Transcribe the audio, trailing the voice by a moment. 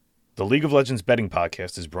The League of Legends betting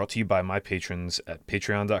podcast is brought to you by my patrons at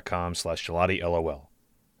patreon.com/GelatiLOL.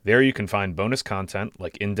 There you can find bonus content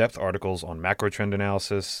like in-depth articles on macro trend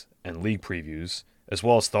analysis and league previews, as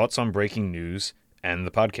well as thoughts on breaking news and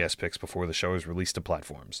the podcast picks before the show is released to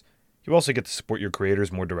platforms. You also get to support your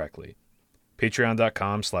creators more directly.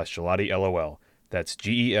 Patreon.com/GelatiLOL. That's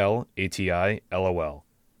GELATILOL.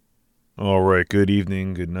 All right, good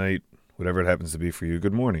evening, good night, whatever it happens to be for you.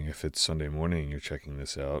 Good morning if it's Sunday morning and you're checking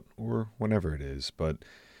this out, or whenever it is. But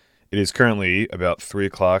it is currently about 3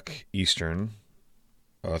 o'clock Eastern,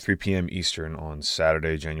 3 p.m. Eastern on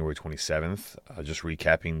Saturday, January 27th. Just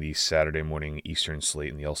recapping the Saturday morning Eastern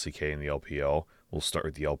slate in the LCK and the LPL. We'll start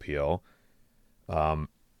with the LPL.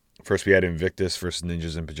 First, we had Invictus versus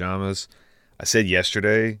Ninjas in Pajamas. I said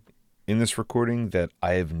yesterday in this recording that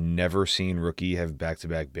I have never seen Rookie have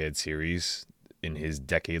back-to-back bad series in his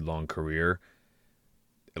decade-long career,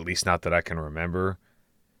 at least not that I can remember.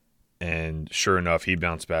 And sure enough, he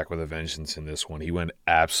bounced back with a vengeance in this one. He went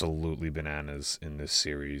absolutely bananas in this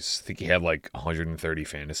series. I think he had like 130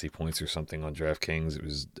 fantasy points or something on DraftKings. It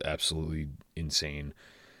was absolutely insane.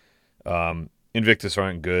 Invictus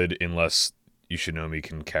aren't good unless You Should Know Me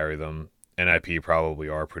can carry them. NIP probably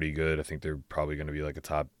are pretty good. I think they're probably going to be like a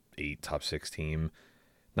top 8, top 6 team.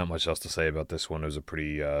 Not much else to say about this one. It was a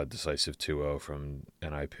pretty decisive 2-0 from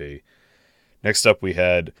NIP. Next up, we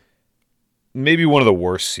had maybe one of the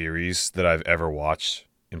worst series that I've ever watched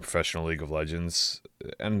in professional League of Legends.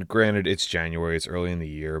 And granted, it's January, it's early in the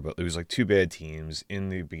year, but it was like two bad teams in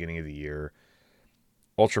the beginning of the year.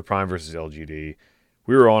 Ultra Prime versus LGD.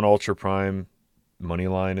 We were on Ultra Prime money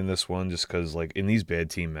line in this one just because, like, in these bad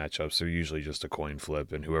team matchups, they're usually just a coin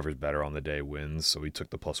flip, and whoever's better on the day wins. So we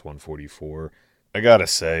took the plus 144. I gotta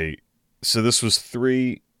say, so this was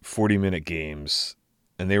 3 40-minute games,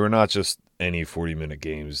 and they were not just any 40-minute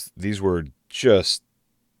games. These were just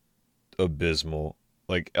abysmal.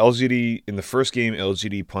 Like, LGD, in the first game,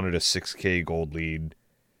 LGD punted a 6K gold lead.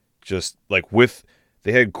 Just, like,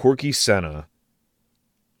 they had Corki Senna,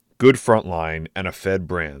 good front line, and a Fed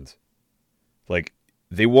brand. Like,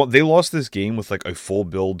 they lost this game with, like, a full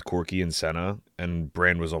build Corki and Senna, and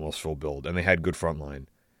Brand was almost full build, and they had good front line.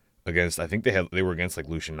 Against, I think they were against like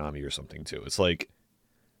Lucian Nami or something too. It's like,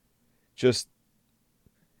 just,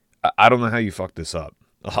 I don't know how you fuck this up.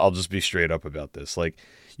 I'll just be straight up about this. Like,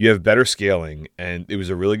 you have better scaling, and it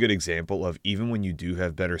was a really good example of even when you do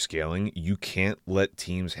have better scaling, you can't let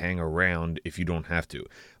teams hang around if you don't have to.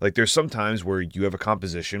 Like, there's some times where you have a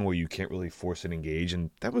composition where you can't really force an engage,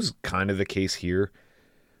 and that was kind of the case here.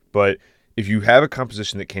 But if you have a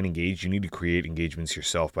composition that can engage, you need to create engagements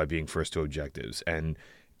yourself by being first to objectives. And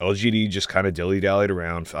LGD just kind of dilly-dallied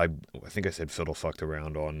around. I think I said fiddle-fucked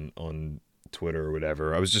around on Twitter or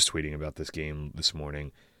whatever. I was just tweeting about this game this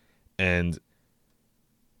morning. And,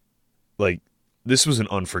 like, this was an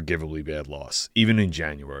unforgivably bad loss, even in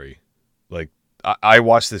January. Like, I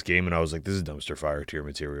watched this game and I was like, this is dumpster fire tier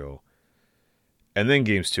material. And then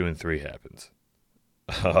games 2 and 3 happened.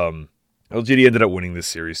 LGD ended up winning this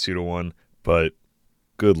series 2-1, but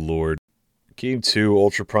good lord. Game 2,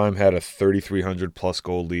 Ultra Prime had a 3,300 plus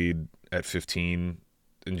gold lead at 15.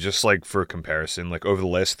 And just like for comparison, like over the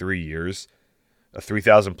last 3 years, a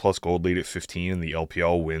 3,000 plus gold lead at 15 and the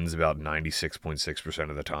LPL wins about 96.6%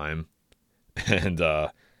 of the time. And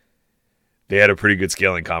they had a pretty good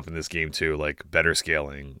scaling comp in this game too, like better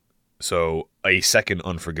scaling. So a second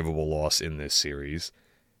unforgivable loss in this series.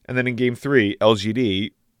 And then in game 3,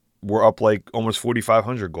 LGD were up like almost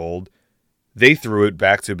 4,500 gold. They threw it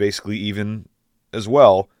back to basically even as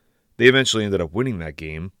well. They eventually ended up winning that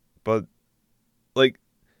game, but like,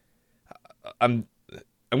 I'm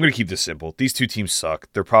going to keep this simple. These two teams suck.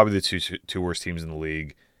 They're probably the two worst teams in the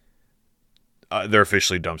league. They're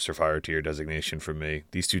officially dumpster fire tier designation for me.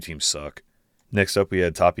 These two teams suck. Next up, we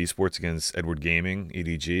had Top Esports against Edward Gaming,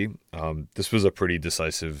 EDG. This was a pretty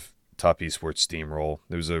decisive Top Esports steamroll.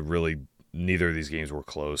 There was neither of these games were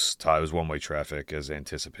close. It was one-way traffic as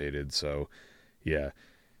anticipated. So, yeah.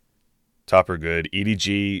 Top are good.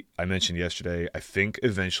 EDG, I mentioned yesterday, I think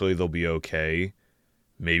eventually they'll be okay.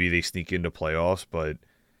 Maybe they sneak into playoffs, but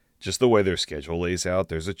just the way their schedule lays out,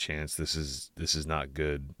 there's a chance this is not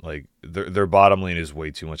good. Like, their bottom lane is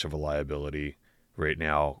way too much of a liability right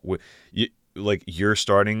now. You're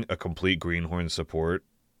starting a complete Greenhorn support,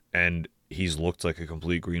 and he's looked like a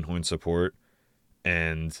complete Greenhorn support,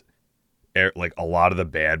 and like a lot of the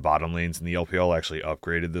bad bottom lanes in the LPL actually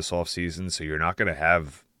upgraded this offseason, so you're not going to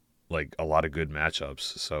have like a lot of good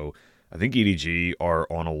matchups. So I think EDG are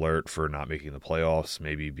on alert for not making the playoffs,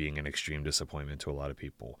 maybe being an extreme disappointment to a lot of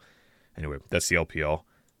people. Anyway, that's the LPL.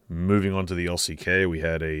 Moving on to the LCK, we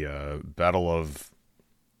had a battle of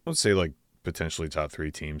let's say like potentially top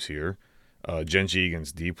three teams here. Gen G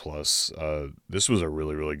against D plus. This was a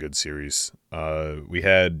really really good series. We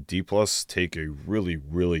had D plus take a really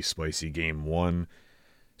really spicy game one.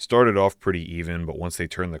 Started off pretty even, but once they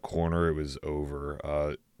turned the corner, it was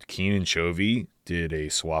over. Keen and Chovy did a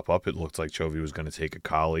swap up. It looked like Chovy was going to take a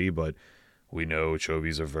Kali, but we know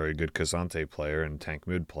Chovy's a very good Kazante player and tank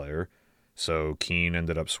mid player. So Keen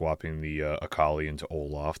ended up swapping the Akali into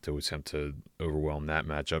Olaf to attempt to overwhelm that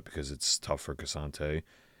matchup because it's tough for Kazante.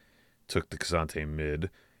 Took the Kazante mid.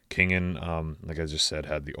 Kingen, like I just said,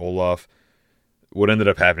 had the Olaf. What ended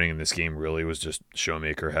up happening in this game really was just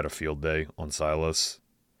Showmaker had a field day on Silas.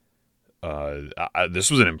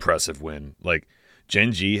 This was an impressive win. Like,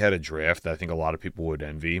 Gen G had a draft that I think a lot of people would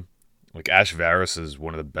envy. Like, Ash Varus is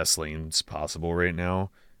one of the best lanes possible right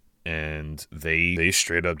now, and they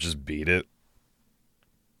straight up just beat it.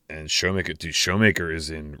 And Showmaker is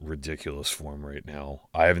in ridiculous form right now.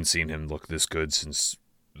 I haven't seen him look this good since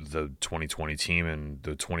the 2020 team, and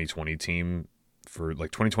the 2020 team for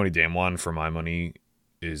like 2020 Damwon for my money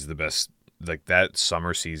is the best. Like, that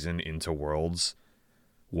summer season into Worlds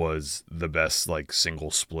was the best like single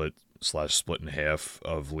split/split and half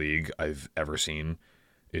of League I've ever seen.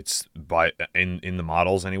 It's by in the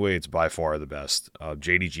models anyway. It's by far the best.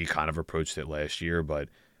 JDG kind of approached it last year, but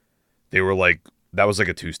they were like that was like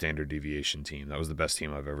a 2 standard deviation team. That was the best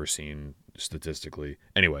team I've ever seen statistically.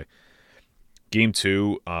 Anyway, game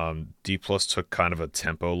two, D plus took kind of a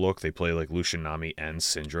tempo look. They play like Lucian, Nami, and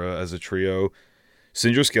Syndra as a trio.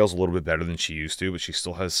 Syndra scales a little bit better than she used to, but she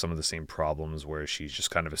still has some of the same problems where she's just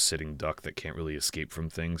kind of a sitting duck that can't really escape from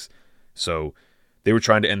things. So they were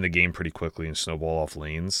trying to end the game pretty quickly and snowball off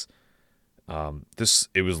lanes.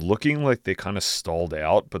 It was looking like they kind of stalled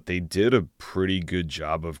out, but they did a pretty good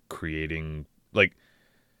job of creating like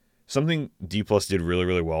something D plus did really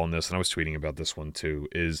really well in this, and I was tweeting about this one too.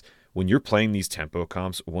 Is when you're playing these tempo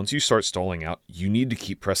comps, once you start stalling out, you need to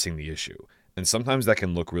keep pressing the issue, and sometimes that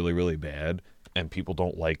can look really really bad, and people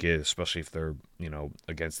don't like it, especially if they're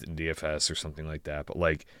against in DFS or something like that. But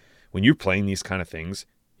like when you're playing these kind of things,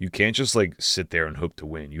 you can't just like sit there and hope to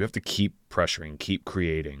win. You have to keep pressuring, keep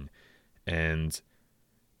creating. And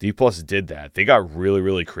D plus did that. They got really,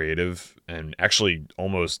 really creative and actually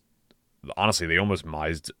honestly, they almost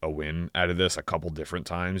mised a win out of this a couple different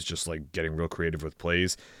times, just like getting real creative with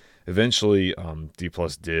plays. Eventually, D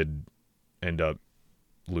plus did end up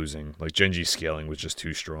losing. Like Gen G scaling was just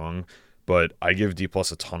too strong. But I give D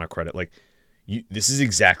plus a ton of credit. Like, this is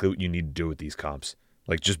exactly what you need to do with these comps.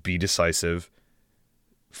 Like, just be decisive.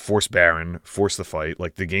 Force Baron, force the fight.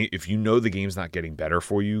 Like the game, if you know the game's not getting better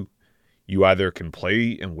for you, you either can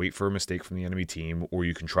play and wait for a mistake from the enemy team, or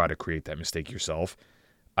you can try to create that mistake yourself.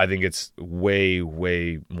 I think it's way,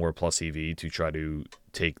 way more plus EV to try to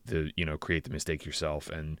create the mistake yourself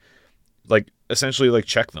and like essentially like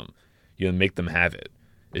check them, make them have it.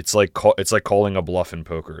 It's like calling a bluff in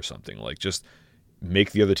poker or something. Like just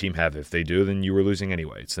make the other team have it. If they do, then you were losing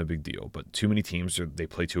anyway. It's no big deal. But too many teams they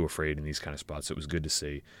play too afraid in these kind of spots. It was good to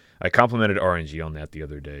see. I complimented RNG on that the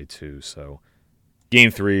other day too. So game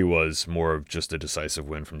three was more of just a decisive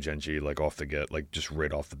win from Gen G, like off the get, like just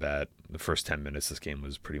right off the bat. The first 10 minutes, this game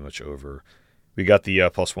was pretty much over. We got the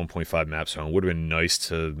plus 1.5 maps home. Would have been nice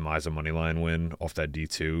to mize a moneyline win off that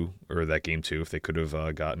D2 or that game two if they could have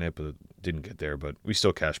gotten it, but didn't get there. But we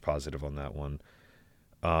still cash positive on that one.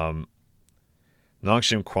 Nongshim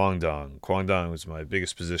Kwangdong. Kwangdong was my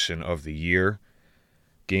biggest position of the year.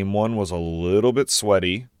 Game one was a little bit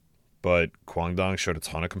sweaty, but Kwangdong showed a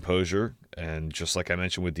ton of composure. And just like I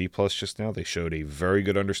mentioned with D plus just now, they showed a very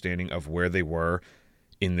good understanding of where they were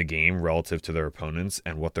in the game relative to their opponents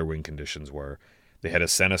and what their win conditions were. They had a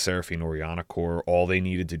Senna, Seraphine, Orianna core. All they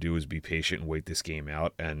needed to do was be patient and wait this game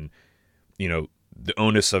out. And, the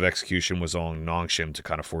onus of execution was on Nongshim to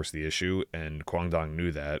kind of force the issue, and Kwangdong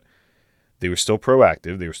knew that. They were still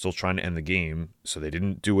proactive. They were still trying to end the game, so they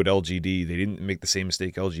didn't do what LGD. They didn't make the same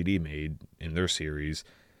mistake LGD made in their series,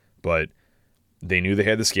 but they knew they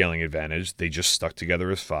had the scaling advantage. They just stuck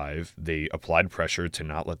together as 5. They applied pressure to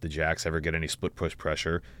not let the Jacks ever get any split push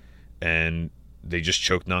pressure, and they just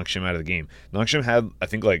choked Nongshim out of the game. Nongshim had, I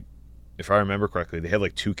think, like, if I remember correctly, they had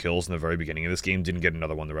like 2 kills in the very beginning of this game, didn't get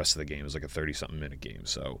another one the rest of the game. It was like a 30-something minute game.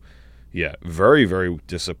 So, yeah, very, very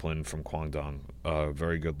disciplined from Kwangdong.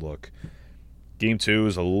 Very good look. Game 2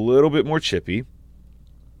 is a little bit more chippy,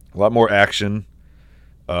 a lot more action.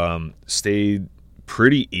 Stayed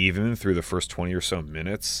pretty even through the first 20 or so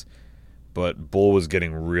minutes, but Bull was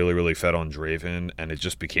getting really, really fed on Draven, and it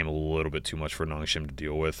just became a little bit too much for Nongshim to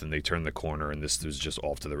deal with, and they turned the corner, and this was just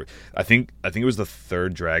off to the. I think it was the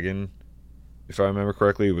third dragon, if I remember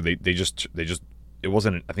correctly, where they just it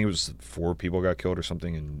wasn't. I think it was 4 people got killed or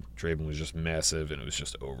something, and Draven was just massive, and it was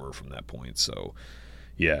just over from that point. So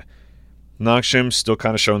yeah, Noxshim still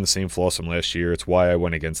kind of showing the same flaws from last year. It's why I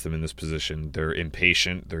went against them in this position. They're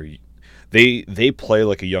impatient. They play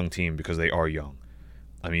like a young team because they are young.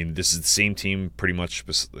 I mean, this is the same team pretty much.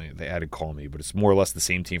 They added Call Me, but it's more or less the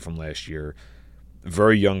same team from last year.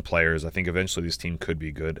 Very young players. I think eventually this team could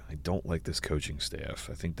be good. I don't like this coaching staff.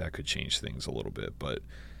 I think that could change things a little bit, but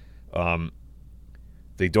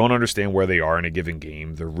they don't understand where they are in a given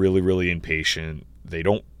game. They're really, really impatient. They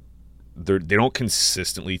don't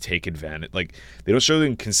consistently take advantage. Like, they don't show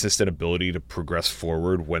the consistent ability to progress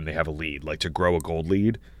forward when they have a lead, like to grow a gold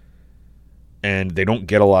lead. And they don't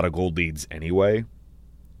get a lot of gold leads anyway.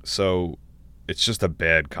 So it's just a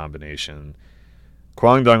bad combination.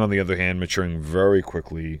 Kwangdong, on the other hand, maturing very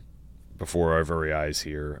quickly before our very eyes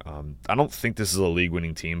here. I don't think this is a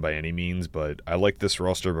league-winning team by any means, but I liked this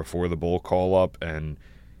roster before the Bull call-up, and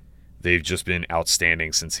they've just been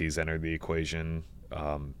outstanding since he's entered the equation.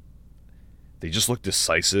 They just look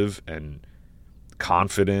decisive and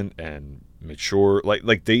confident and mature.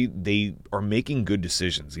 Like they are making good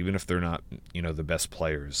decisions, even if they're not, the best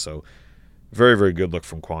players. So very, very good look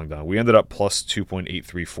from Kwangdong. We ended up plus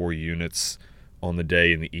 2.834 units on the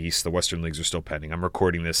day in the East. The Western Leagues are still pending. I'm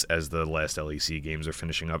recording this as the last LEC games are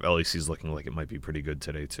finishing up. LEC is looking like it might be pretty good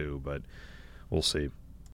today too, but we'll see.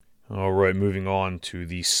 All right, moving on to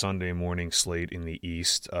the Sunday morning slate in the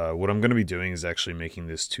East. What I'm going to be doing is actually making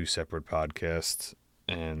this 2 separate podcasts,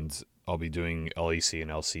 and I'll be doing LEC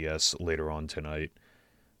and LCS later on tonight.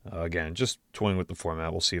 Again, just toying with the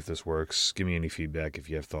format. We'll see if this works. Give me any feedback if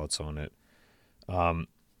you have thoughts on it.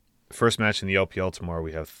 First match in the LPL tomorrow,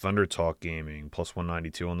 we have Thunder Talk Gaming, plus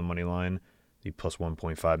 192 on the money line. The plus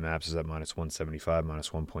 1.5 maps is at minus 175,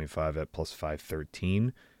 minus 1.5 at plus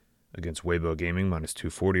 513. Against Weibo Gaming, minus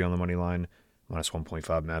 240 on the money line. Minus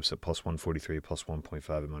 1.5 maps at plus 143, plus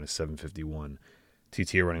 1.5 at minus 751.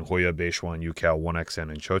 TT are running Hoya, Beishuan, Yukao, 1XN,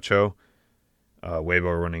 and Chocho. Weibo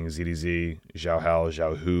are running ZDZ, Zhao Hao,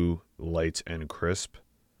 Zhao Hu, Light, and Crisp.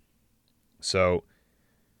 So,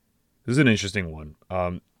 this is an interesting one.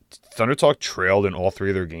 Thunder Talk trailed in all 3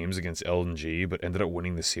 of their games against LNG, but ended up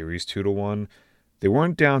winning the series 2-1. They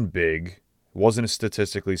weren't down big. It wasn't a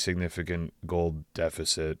statistically significant goal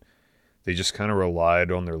deficit. They just kind of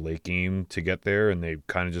relied on their late game to get there, and they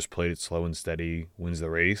kind of just played it slow and steady, wins the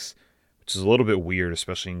race, which is a little bit weird,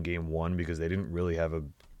 especially in game 1, because they didn't really have a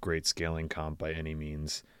great scaling comp by any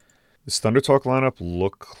means. This Thunder Talk lineup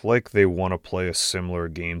look like they want to play a similar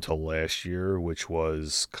game to last year, which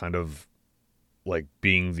was kind of like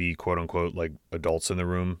being the quote-unquote like adults in the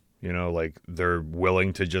room, like they're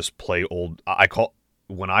willing to just play old.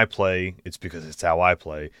 When I play, it's because it's how I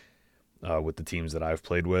play with the teams that I've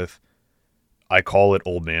played with. I call it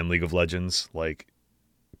old man League of Legends, like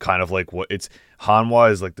kind of like what it's Hanwha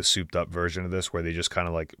is like the souped up version of this, where they just kind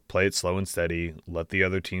of like play it slow and steady, let the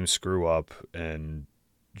other team screw up, and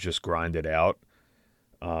just grind it out.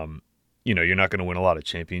 You're not going to win a lot of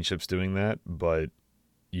championships doing that, but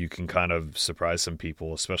you can kind of surprise some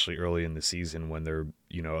people, especially early in the season when they're,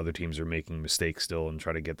 other teams are making mistakes still and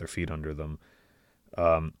try to get their feet under them.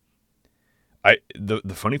 The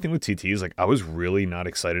funny thing with TT is, like, I was really not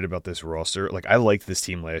excited about this roster. Like, I liked this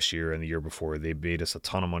team last year and the year before. They made us a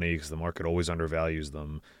ton of money because the market always undervalues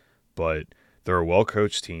them. But they're a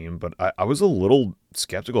well-coached team. But I was a little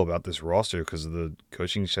skeptical about this roster because of the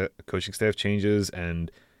coaching staff changes, and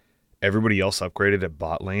everybody else upgraded at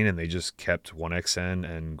bot lane, and they just kept 1XN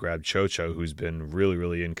and grabbed Chocho, who's been really,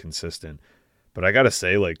 really inconsistent. But I got to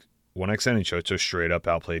say, like, 1XN and Chocho straight up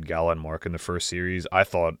outplayed Gala and Mark in the first series. I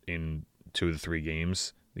thought in 2 of the 3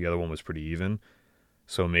 games. The other one was pretty even.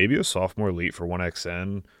 So maybe a sophomore elite for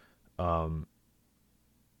 1XN.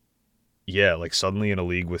 Like suddenly in a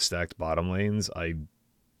league with stacked bottom lanes, I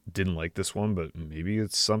didn't like this one, but maybe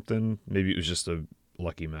it's something. Maybe it was just a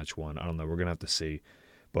lucky match one. I don't know. We're going to have to see.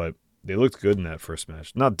 But they looked good in that first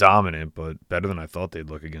match. Not dominant, but better than I thought they'd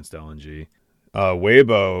look against LNG.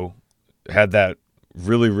 Weibo had that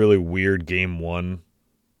really, really weird game 1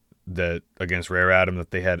 that against Rare Atom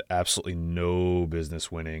that they had absolutely no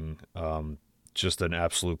business winning. Just an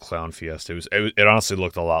absolute clown fiesta. It honestly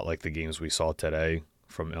looked a lot like the games we saw today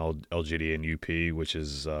from LGD and UP, which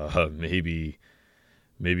is maybe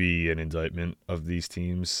an indictment of these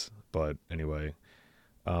teams. But anyway,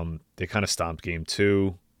 they kind of stomped game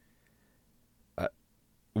 2. I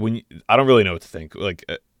don't really know what to think. Like,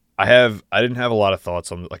 I didn't have a lot of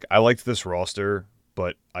thoughts on, like, I liked this roster,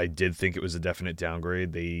 but I did think it was a definite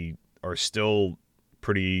downgrade. They are still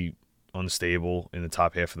pretty unstable in the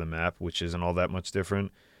top half of the map, which isn't all that much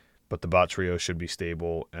different. but the bot trio should be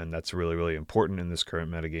stable, and that's really, really important in this current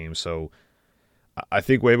metagame. So I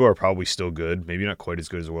think Weibo are probably still good. Maybe not quite as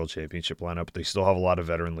good as the World Championship lineup, but they still have a lot of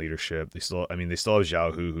veteran leadership. They still have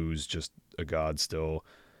Xiao Hu, who's just a god still.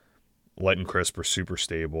 Light and Crisp are super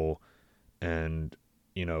stable, and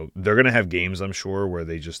they're gonna have games, I'm sure, where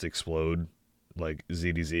they just explode, like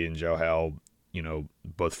ZDZ and Zhao Hao,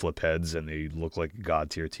 both flip heads and they look like a god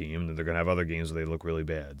tier team. And they're gonna have other games where they look really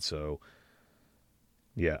bad. So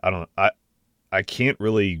yeah, I can't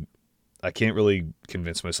really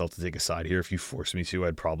convince myself to take a side here. If you force me to,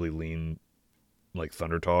 I'd probably lean like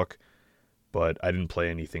Thunder Talk, but I didn't play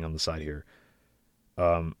anything on the side here.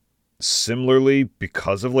 Similarly,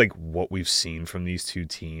 because of like what we've seen from these two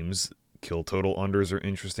teams, kill total unders are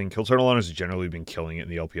interesting. Kill total unders have generally been killing it in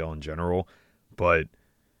the LPL in general,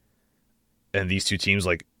 and these two teams,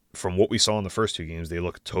 like from what we saw in the first two games, they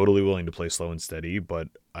look totally willing to play slow and steady, but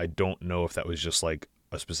I don't know if that was just like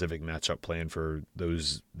a specific matchup plan for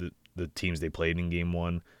the teams they played in game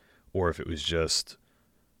one, or if it was just,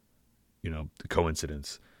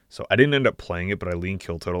 coincidence. So I didn't end up playing it, but I lean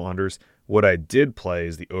kill total unders. What I did play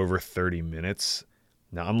is the over 30 minutes.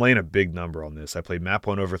 Now I'm laying a big number on this. I played map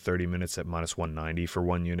 1 over 30 minutes at minus 190 for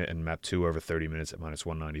 1 unit, and map 2 over 30 minutes at minus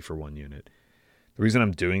 190 for 1 unit. The reason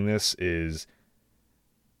I'm doing this is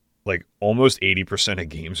like almost 80% of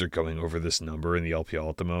games are going over this number in the LPL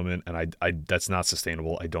at the moment, and I that's not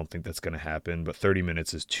sustainable. I don't think that's going to happen, but 30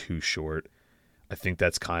 minutes is too short. I think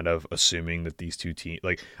that's kind of assuming that these two teams,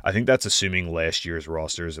 like, I think that's assuming last year's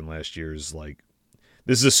rosters and last year's, like,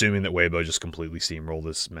 this is assuming that Weibo just completely steamroll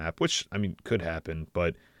this map, which, I mean, could happen,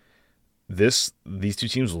 but these two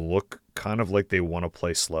teams look kind of like they want to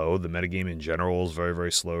play slow. The metagame in general is very,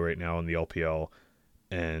 very slow right now in the LPL,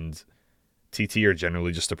 and TT are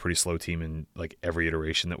generally just a pretty slow team in, like, every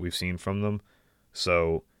iteration that we've seen from them.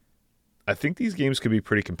 So I think these games could be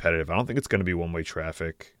pretty competitive. I don't think it's going to be one-way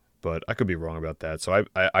traffic, but I could be wrong about that. So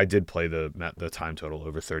I did play the time total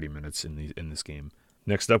over 30 minutes in this game.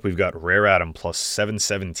 Next up, we've got Rare Atom plus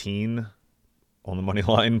 717 on the money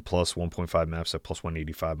line, plus 1.5 maps at plus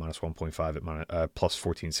 185, minus 1.5 at plus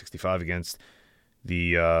 1465 against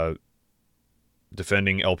the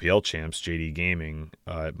defending LPL champs, JD Gaming,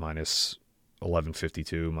 at minus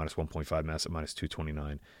 1152, minus 1.5 maps at minus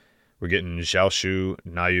 229. We're getting Xiaoshu,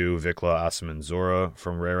 Nayu, Vikla, Asim, and Zora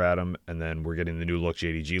from Rare Atom, and then we're getting the new look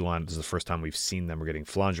JDG line. This is the first time we've seen them. We're getting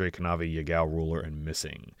Flandre, Kanavi, Yagao, Ruler, and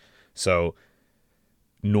Missing. So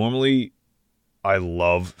normally I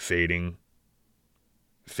love fading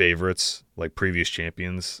favorites like previous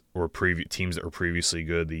champions or teams that were previously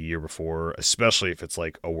good the year before, especially if it's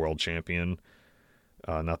like a world champion.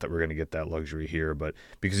 Not that we're going to get that luxury here, but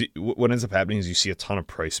because what ends up happening is you see a ton of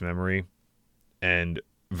price memory, and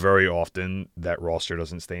very often that roster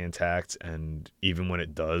doesn't stay intact, and even when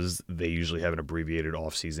it does, they usually have an abbreviated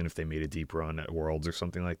offseason if they made a deep run at Worlds or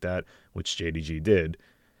something like that, which JDG did.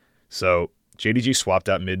 So JDG swapped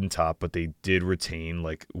out mid and top, but they did retain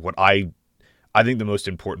like what I think the most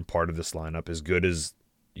important part of this lineup, as good as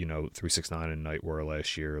 369 and Knight were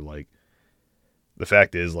last year. Like, the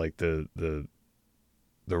fact is, like, the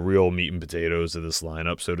real meat and potatoes of this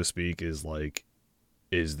lineup, so to speak, is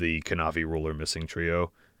the Kanavi, Ruler, Missing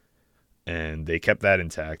trio, and they kept that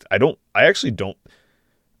intact. I don't think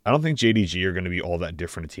JDG are going to be all that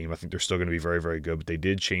different a team. I think they're still going to be very, very good, but they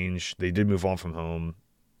did move on from home,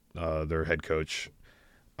 their head coach.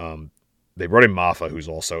 They brought in Mafa, who's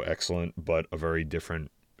also excellent, but a very different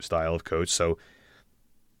style of coach. So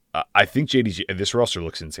I think JDG, this roster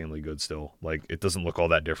looks insanely good still. Like, it doesn't look all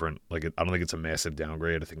that different. Like, I don't think it's a massive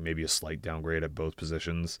downgrade. I think maybe a slight downgrade at both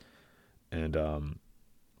positions. And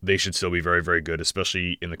they should still be very, very good,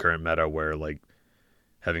 especially in the current meta where, like,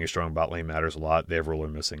 having a strong bot lane matters a lot. They have Ruler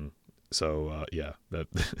Missing. So, yeah,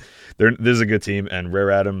 this is a good team. And Rare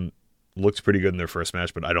Atom looked pretty good in their first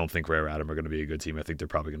match, but I don't think Rare Atom are going to be a good team. I think they're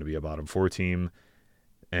probably going to be a bottom 4 team.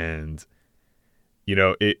 And,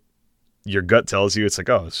 your gut tells you it's like,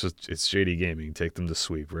 oh, it's JD Gaming. Take them to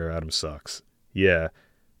sweep. Rare Atom sucks. Yeah,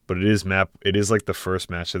 but it is like the first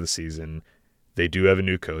match of the season. They do have a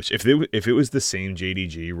new coach. If it was the same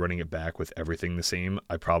JDG running it back with everything the same,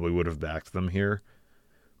 I probably would have backed them here.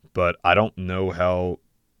 But I don't know how,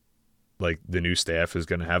 like, the new staff is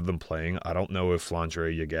going to have them playing. I don't know if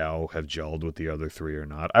Flandre, Yagao have gelled with the other three or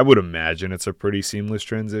not. I would imagine it's a pretty seamless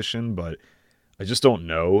transition, but I just don't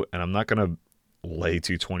know, and I'm not going to lay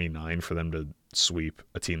 229 for them to sweep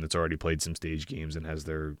a team that's already played some stage games and has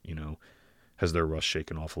their rust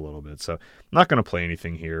shaken off a little bit. So I'm not going to play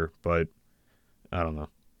anything here, but I don't know.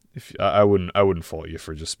 If I wouldn't fault you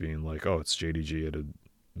for just being like, oh, it's JDG at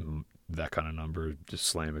that kind of number. Just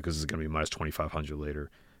slam it because it's going to be minus 2,500 later.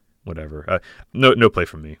 whatever. No play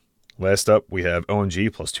from me. Last up, we have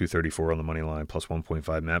OMG plus 234 on the money line, plus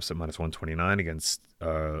 1.5 maps at minus 129 against,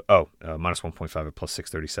 minus 1.5 at plus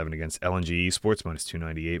 637 against LNG Esports, minus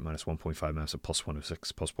 298, minus 1.5 maps at plus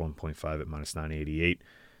 106, plus 1.5 at minus 988.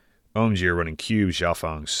 OMG are running Cube,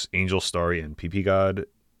 Xiaofang, Angel, Starry, and PP God.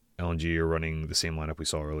 LNG are running the same lineup we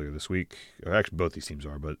saw earlier this week. Or actually, both these teams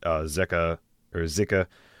are, but Zika,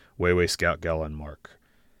 Weiwei, Scout, Gala, and Mark.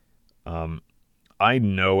 I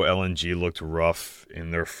know LNG looked rough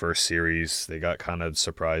in their first series. They got kind of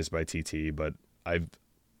surprised by TT, but TT,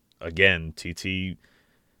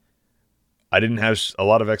 I didn't have a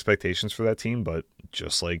lot of expectations for that team, but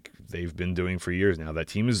just like they've been doing for years now, that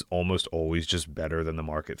team is almost always just better than the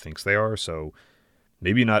market thinks they are. So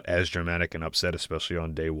maybe not as dramatic an upset, especially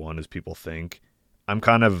on day one, as people think.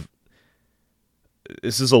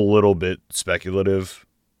 This is a little bit speculative,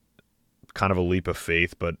 kind of a leap of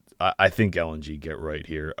faith, but I think LNG get right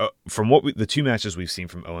here. From the two matches we've seen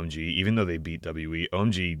from OMG, even though they beat WE,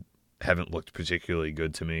 OMG haven't looked particularly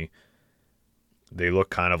good to me. They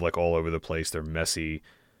look kind of like all over the place. They're messy.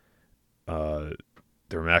 Their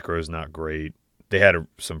macro is not great. They had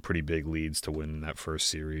some pretty big leads to win that first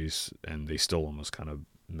series, and they still almost kind of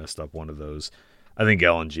messed up one of those. I think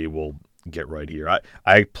LNG will get right here.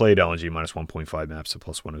 I played LNG minus 1.5 maps to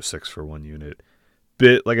plus 106 for one unit.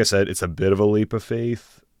 Like I said, it's a bit of a leap of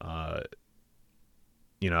faith.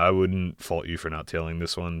 I wouldn't fault you for not tailing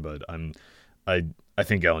this one, but I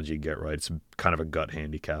think LNG get right. It's kind of a gut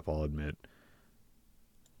handicap, I'll admit.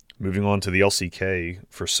 Moving on to the LCK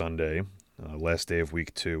for Sunday, last day of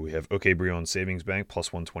week 2, we have OK Brion Savings Bank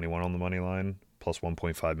plus 121 on the money line, plus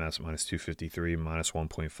 1.5 maps at minus 253, minus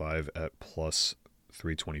 1.5 at plus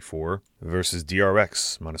 324 versus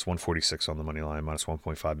DRX minus 146 on the money line, minus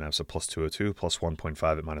 1.5 maps at plus 202, plus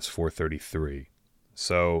 1.5 at minus 433.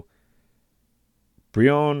 So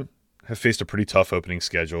Brion have faced a pretty tough opening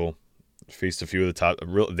schedule. Faced a few of the top.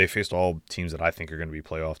 They faced all teams that I think are going to be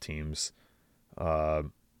playoff teams.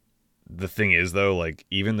 The thing is, though, like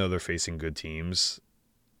even though they're facing good teams,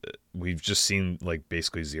 we've just seen like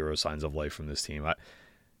basically zero signs of life from this team.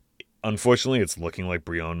 Unfortunately, it's looking like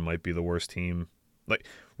Brion might be the worst team. Like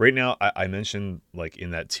right now, I mentioned like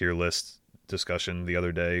in that tier list discussion the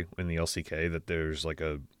other day in the LCK that there's like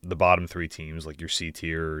the bottom 3 teams, like your C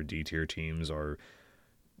tier or D tier teams are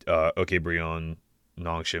OK Brion,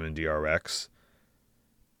 Nongshim, and DRX.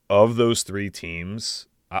 Of those 3 teams,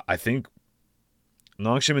 I think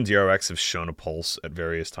Nongshim and DRX have shown a pulse at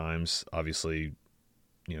various times. Obviously,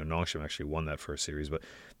 Nongshim actually won that first series, but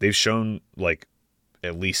they've shown like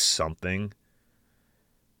at least something.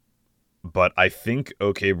 But I think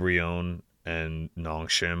OK Brion and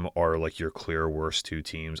Nongshim are like your clear worst 2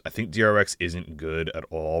 teams. I think DRX isn't good at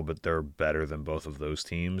all, but they're better than both of those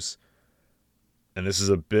teams. And this is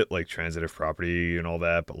a bit like transitive property and all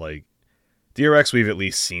that, but like DRX we've at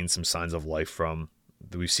least seen some signs of life from.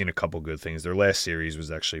 We've seen a couple good things. Their last series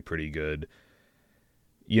was actually pretty good.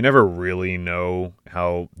 You never really know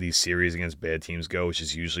how these series against bad teams go, which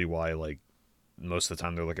is usually why like most of the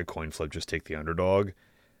time they're like a coin flip, just take the underdog.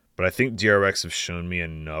 But I think DRX have shown me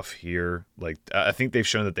enough here. Like I think they've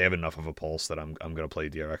shown that they have enough of a pulse that I'm going to play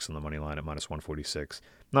DRX on the money line at minus 146.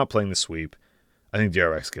 I'm not playing the sweep. I think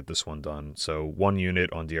DRX get this one done. So 1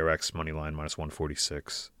 unit on DRX money line minus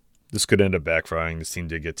 146. This could end up backfiring. This team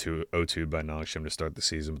did get 0-2 by Nongshim to start the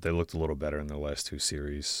season, but they looked a little better in their last 2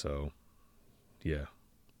 series. So yeah.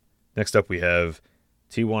 Next up we have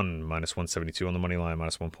T1 minus 172 on the money line,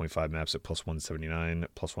 minus 1.5 maps at plus 179,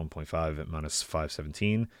 plus 1.5 at minus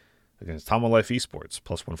 517 against Tama Life Esports,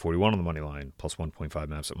 plus 141 on the money line, plus 1.5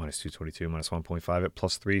 maps at minus 222, minus 1.5 at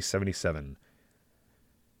plus 377.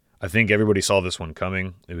 I think everybody saw this one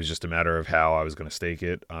coming. It was just a matter of how I was going to stake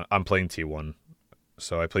it. I'm playing T1.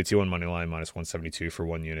 So I played T1 money line minus 172 for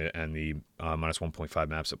 1 unit and the minus 1.5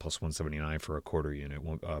 maps at plus 179 for a quarter unit,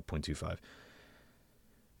 0.25.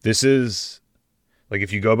 This is, like,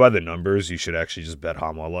 if you go by the numbers, you should actually just bet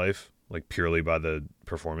Hanwha Life, like, purely by the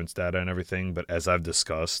performance data and everything. But as I've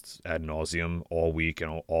discussed ad nauseum all week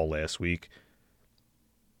and all last week,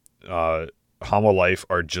 Hanwha Life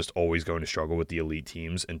are just always going to struggle with the elite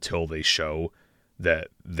teams until they show that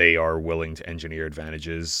they are willing to engineer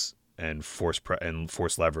advantages and force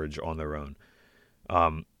leverage on their own.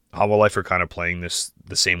 Hanwha Life are kind of playing this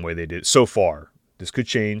the same way they did so far. This could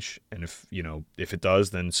change, and if it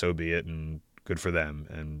does, then so be it, and good for them,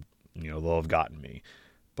 and they'll have gotten me.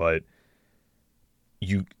 But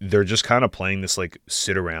they're just kind of playing this like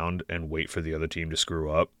sit around and wait for the other team to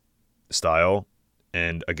screw up style,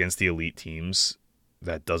 and against the elite teams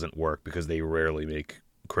that doesn't work because they rarely make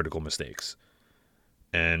critical mistakes.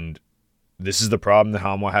 And this is the problem that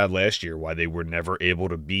Hanwha had last year, why they were never able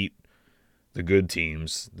to beat the good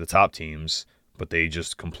teams, the top teams, but they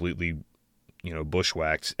just completely,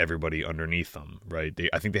 bushwhacked everybody underneath them, right?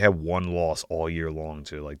 I think they had one loss all year long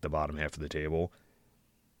to like the bottom half of the table.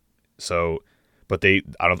 So, but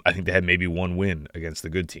I think they had maybe one win against the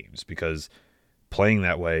good teams, because playing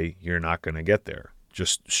that way, you're not going to get there,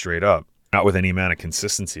 just straight up. Not with any amount of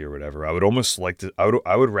consistency or whatever. I would almost like to.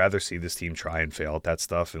 I would rather see this team try and fail at that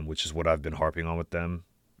stuff, and which is what I've been harping on with them.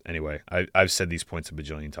 Anyway, I've said these points a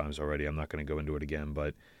bajillion times already. I'm not going to go into it again,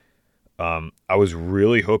 but I was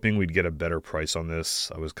really hoping we'd get a better price on this.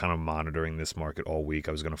 I was kind of monitoring this market all week.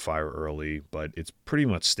 I was going to fire early, but it's pretty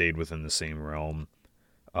much stayed within the same realm.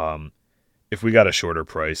 If we got a shorter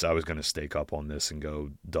price, I was going to stake up on this and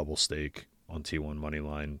go double stake on T1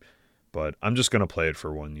 Moneyline. But I'm just going to play it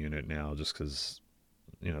for 1 unit now, just because,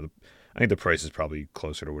 I think the price is probably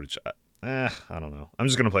closer to what it's. I don't know. I'm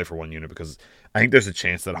just going to play for 1 unit because I think there's a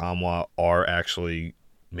chance that Hanwha are actually,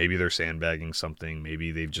 maybe they're sandbagging something.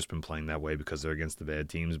 Maybe they've just been playing that way because they're against the bad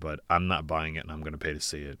teams. But I'm not buying it, and I'm going to pay to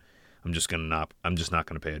see it. I'm just not going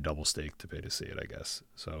to pay a double stake to pay to see it, I guess.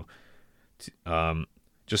 So,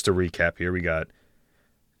 just to recap here,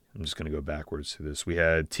 I'm just going to go backwards through this. We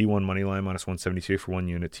had T1 Moneyline minus 172 for 1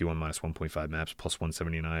 unit, T1 minus 1.5 maps plus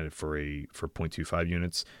 179 for 0.25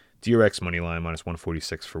 units, DRX Moneyline minus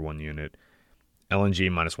 146 for 1 unit,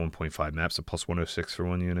 LNG minus 1.5 maps at plus 106 for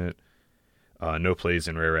 1 unit, no plays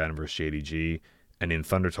in Rare Adam versus JDG, and in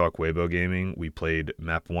Thunder Talk Weibo Gaming, we played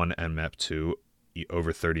map 1 and map 2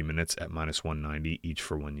 over 30 minutes at minus 190 each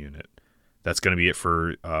for 1 unit. That's going to be it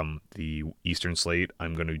for the Eastern slate.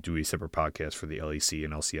 I'm going to do a separate podcast for the LEC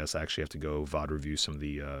and LCS. I actually have to go VOD review some of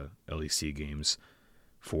the LEC games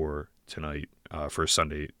for tonight, for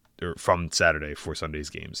Sunday, or from Saturday for Sunday's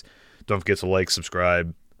games. Don't forget to like,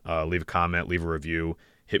 subscribe, leave a comment, leave a review.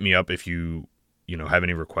 Hit me up if you have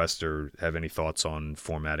any requests or have any thoughts on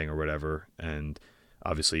formatting or whatever. And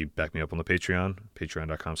obviously, back me up on the Patreon,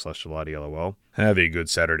 patreon.com/GelatiLOL. Have a good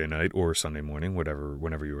Saturday night or Sunday morning,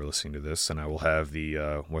 whenever you are listening to this, and I will have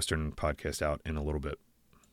the Western podcast out in a little bit.